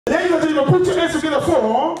put your hands together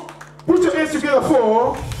for,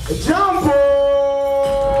 Jambo!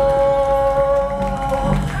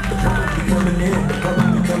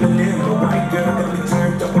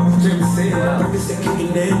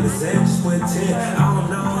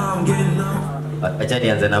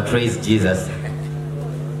 Achanianza na praise Jesus.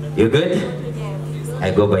 You good?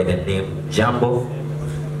 I go by the name Jambo,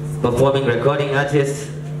 performing recording artist.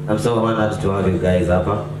 I'm so honored to have you guys up.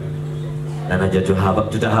 And I just to have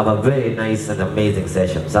a very nice and amazing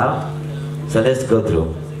session, so let's go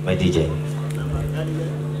through my DJ.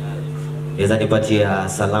 Is anybody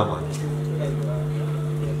salama?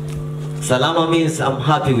 Salama means I'm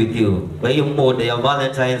happy with you. When you mood, your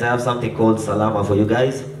Valentine's, I have something called salama for you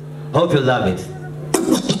guys. Hope you love it.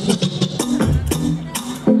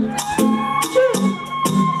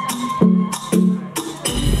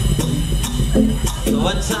 So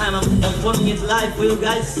one time I'm performing it live for you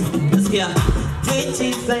guys. Let's get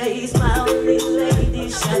pretty face, my only lady,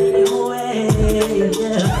 shining away.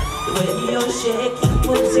 Yeah. The way you're shaking,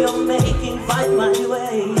 moves you're making, find my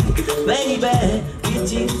way, baby.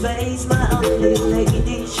 Pretty face, my only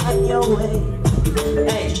lady, shine your way.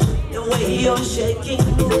 Hey, the way you're shaking,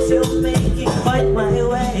 moves you're making, find my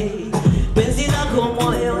way. Penzi lako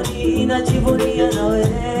moyoni najivunia na wewe.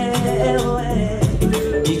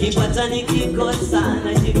 Nikipata nikikosa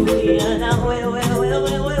najivunia na wewe.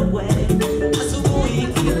 Asubuhi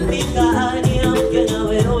ikifika niamke na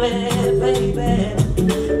wewe, baby.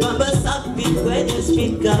 Mambo safi kwenye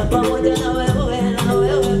speaker pamoja na wewe,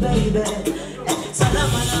 baby.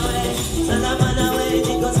 Salama na wewe,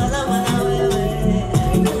 niko salama na wewe.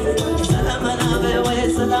 Salama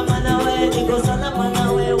na wewe, niko salama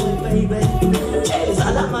na wewe, baby.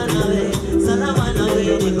 Salama na wewe,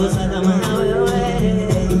 niko salama na wewe.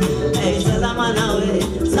 Hey, salama na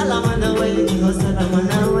wewe, niko salama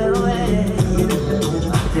na wewe.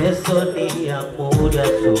 Teso ni ya muda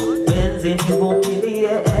tu, penzi nivumilie.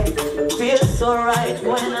 Feels so right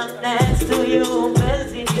when I'm next to you,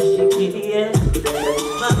 penzi nishikilie.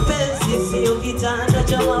 Mapenzi siyo kitanda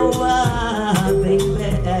cha maua, baby.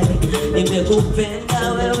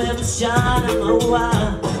 Nimekupenda wewe msichana maua.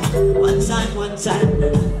 One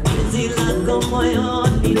time, penzi lako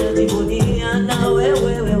moyoni najivunia na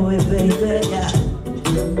wewe, baby. Yeah.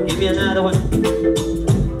 Give me another one.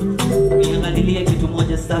 Niangalilie kitu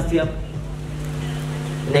moja safi hapa.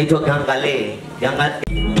 Inaitwa Gangale.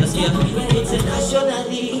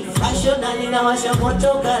 Internationally, fashionally na washa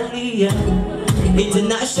moto kali.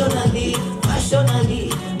 Internationally,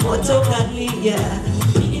 fashionally, moto kali.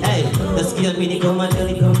 Hey, nasikia mini komando.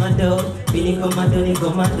 Hey,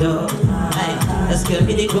 nasikia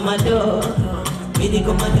mini komando.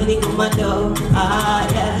 Ah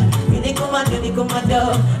yeah, mini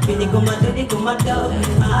komando.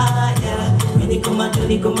 Ah yeah,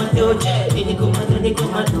 mini komando.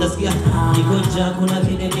 Nasikia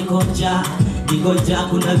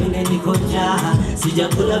nikonja,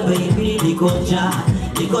 sijakula baby nikonja,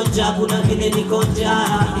 kuna vile nikonja.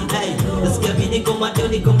 Hey, nasikia mini komando.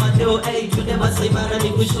 Hey, tune masaimara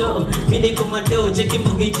nikushow. Mini komando, cheki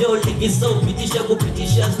mbugijo,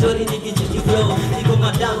 kupitisha story nikicheki flow. Niko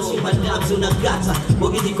madam, unakata.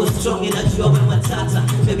 Bogi niko strong, inajua we matata.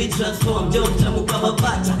 Baby transform, don't tamu kama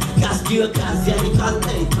bata. Cast you a cast, yani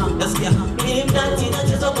kalte. Nasikia mini mnati,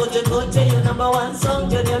 nachezo kote. Your number one song,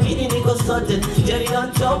 Johnny, mini niko sorted. Jerry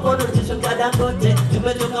on top, on rotation kadangote.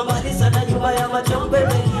 Tumetoka mbali sana nyuma ya machombe.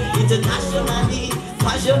 Internationally,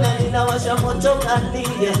 fashionally, na washa moto kali.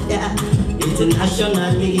 Yeah.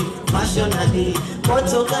 Internationally, fashionally,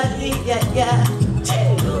 moto kali. Yeah.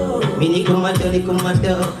 Mini komando.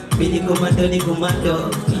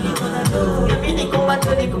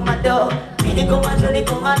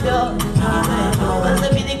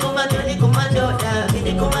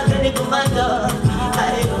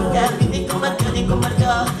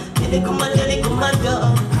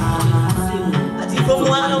 From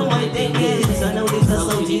one of my days, I know this is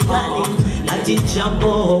sauti kali. Ati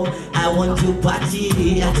Jambo, I want to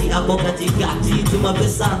party. Ati hapo katikati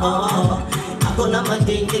tumapesa. Akona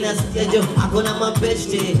madenge na sijajo, akona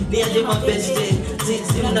mabeshte. Ni aje mabeshte,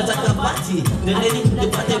 sisi mnataka party. Nendeni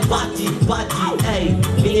tupate party. Hey,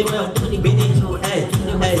 mini. Hey.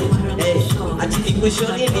 Ati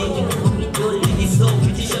nikushoni nini? Nikiso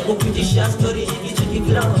kupitisha story nikicheki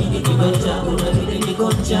flow. Nikonja, kuna vile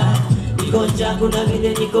nikonja.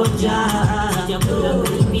 Sijakula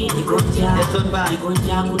mimi nikonja.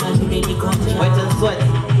 Kuna vile nikonja. Wet and sweat.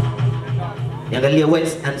 Niangalia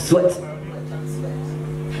wet and sweat.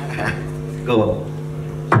 Go on.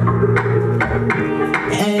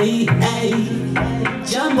 Hey,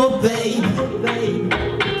 Jambo baby.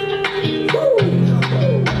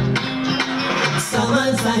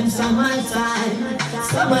 summertime, summertime,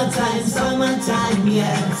 summertime, summertime,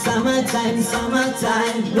 yeah, summertime,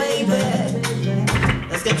 summertime, baby.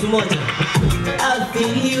 Let's get two more. I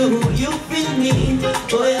feel you, you feel me.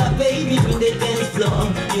 Oh yeah, baby, to the dance floor.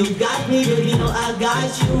 You got me, baby, no, I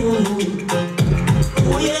got you.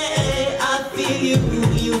 Oh yeah, I feel you,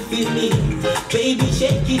 you feel me. Baby,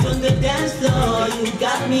 shake it on the dance floor. You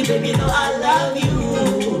got me, baby, no, I love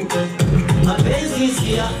you. Mapenzi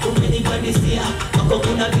sia, umenipandisia. Wako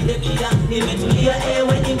kuna vile pia, nimetulia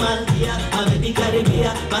ewe ni malkia. Baby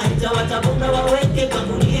karibia, mahita watabunga waweke kwa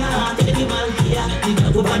gunia. Ni malkia,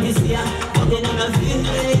 nitakupandisia. Wako na feel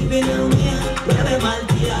baby naumia. Wewe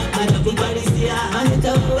malkia, nitakupandisia.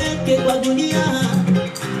 Mahita waweke kwa gunia.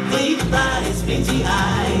 Big thighs, pretty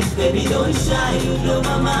eyes, baby don't shy. You blow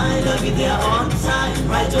my mind, I'll be there on time,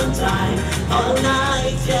 right on time, all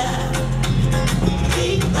night, yeah.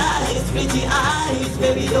 Big thighs, pretty eyes,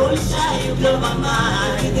 baby don't shy. You blow my mind,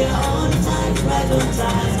 I'll be there on time, right on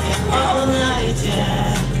time, all night,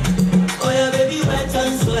 yeah. Oh yeah, baby, wet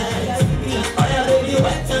and sweat. Oh yeah, baby,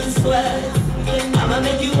 wet and sweat. I'ma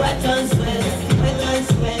make you wet and sweat,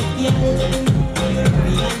 yeah.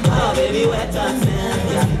 Oh baby, wet and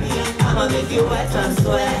sweat. I'ma make you wet and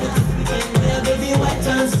sweat. Yeah, baby, wet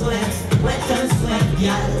and sweat,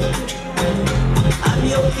 yeah. I'm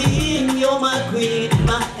your king, you're my queen,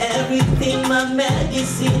 my everything, my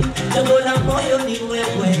medicine. Jambo la moyo ni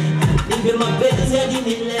wewe, nipe mapenzi hadi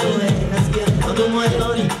nilewe. Nasikia ndo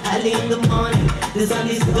moyoni, early in the morning, the sun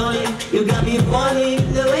is going. You got me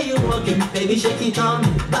falling, the way you walking, baby shake it on.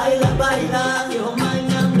 Baila, baila, you're my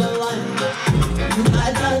number one. You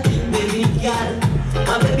got that thing, baby girl.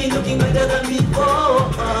 My baby looking better than before.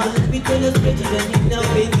 Let me tell you straight, you don't need no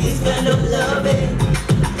baby, this kind of loving.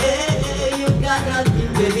 Hey, you got that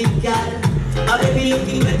thing, baby girl. My baby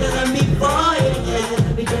looking better than before. Yeah,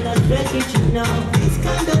 let me tell you straight, you know this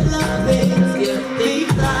kind of loving. Yeah, big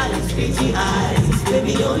thighs, pretty eyes,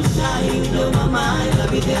 baby don't shy, you know my mind. I'll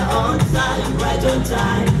be there on time, right on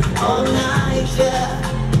time, all night, yeah.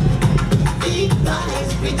 Big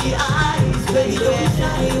thighs, pretty eyes, baby don't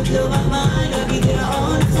shy, you blow my mind. I'll be there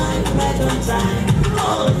on time, right on time,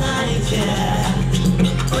 all night, yeah.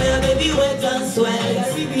 Oh yeah, baby, wet and sweat.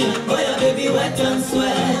 Oh yeah, baby, wet and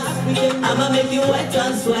sweat. I'ma make you wet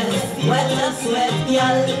and sweat,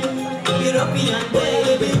 y'all. European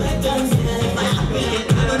baby, wet and sweat.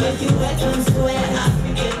 I'ma make you wet and sweat.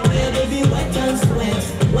 Oh yeah, baby, wet and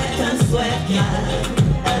sweat, y'all.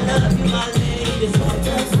 I love you, my ladies, wet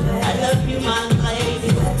and sweat. I love you, my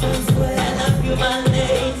ladies, wet and sweat. I love you, my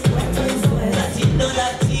ladies, wet and sweat. Latino,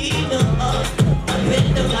 Latino, I bend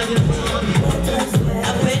down on your phone, wet and sweat. I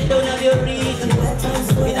bend down on your reason, wet and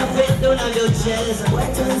sweat. I bend down on your chest,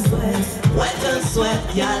 wet and sweat,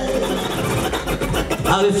 y'all.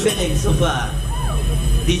 How you feeling so far?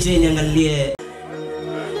 DJ niangalie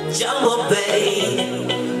Jambo Bay.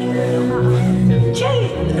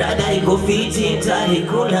 Rada iko fiti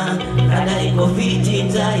tahikuna, rada iko fiti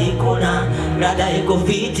tahikuna, rada iko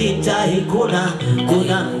fiti tahikuna,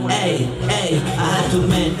 kuna. Hey, hey, I had to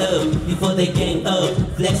man up before they came up.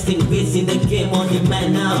 Flexing beats in the game on the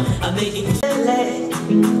man now. I'm making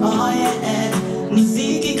oh yeah,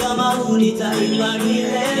 muziki kama unitaimba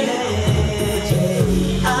milele.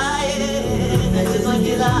 Aye, nacheza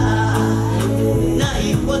kila,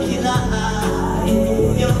 naimba kila,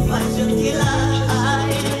 your fashion kila.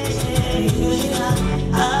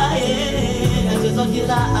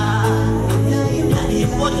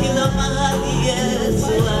 Kila mahali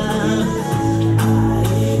Yesu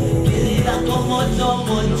Bila komoto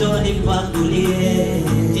moto nipakulie.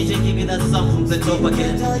 DJ, give me that song from the top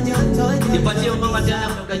again. Nipatie mama jana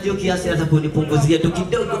kutoka juu kiasi hata kunipunguzia tu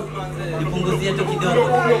kidogo. Nipunguzie tu kidogo.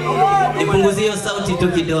 Nipunguzie sauti tu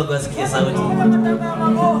kidogo, asikie sauti.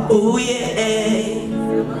 Oh yeah,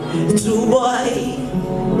 true boy.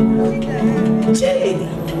 Jade.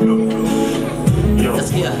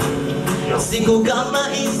 Nasikia siku kama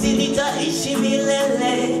hizi nitaishi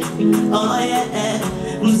milele. Oh yeah,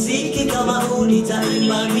 muziki kama huu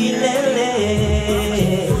nitaimba milele.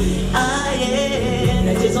 Ah yeah,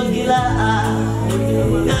 nacheza kila,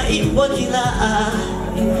 naimba kila,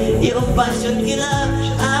 your fashion kila.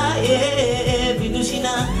 Ah yeah,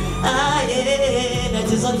 vidushina. Ah yeah,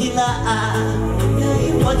 nacheza kila,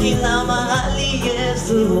 naimba kila mahali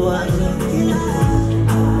Yesu wangu.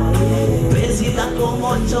 Lako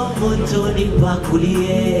moto moto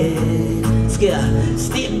nipakulie. Sikia,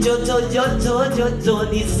 steam joto joto joto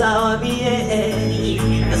ni sawa mie.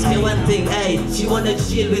 Let's get one thing, hey, she wanna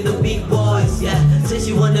chill with the big boys, yeah. Say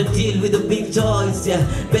she wanna deal with the big toys, yeah.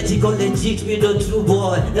 Bet she gon' legit with the true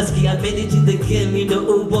boy. Let's get, I made it in the game with the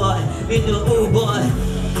ooh boy, with the ooh boy.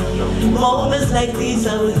 Moments like these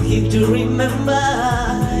I will keep to remember.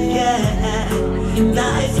 Yeah,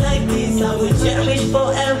 nights like these I will cherish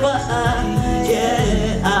forever. Yeah,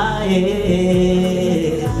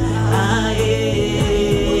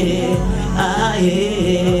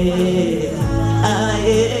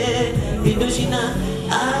 Pindushina,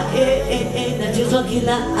 najizwa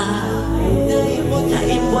kila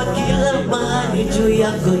naimbwa kila mani juu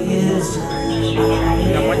yako Yesu.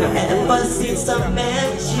 Ever since I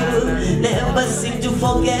met you, never seem to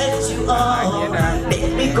forget you. Oh,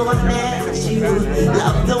 make me connect you.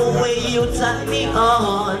 Love the way you turn me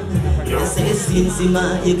on. Say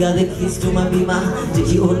sinsima, you got the keys to my bima.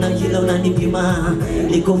 Jikiona kila unanipima,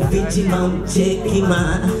 niko fiti mamcheki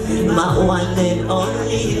ma, my one and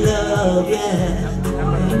only love, yeah.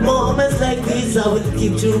 Moments like these I will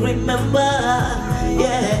keep to remember.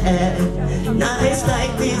 Yeah, nights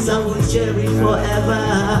like this I will cherish forever.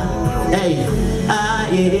 Hey,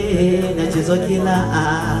 yeah, nachezwa kila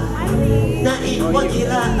naimbwa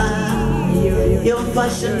kila your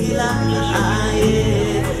fashion kila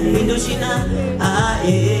yeah, Pindushina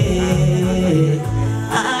yeah,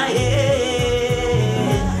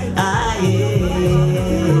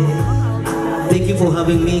 Thank you for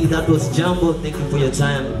having me. That was Jambo. Thank you for your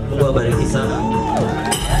time. Mungu awabariki sana.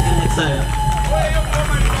 Until next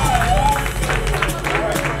time.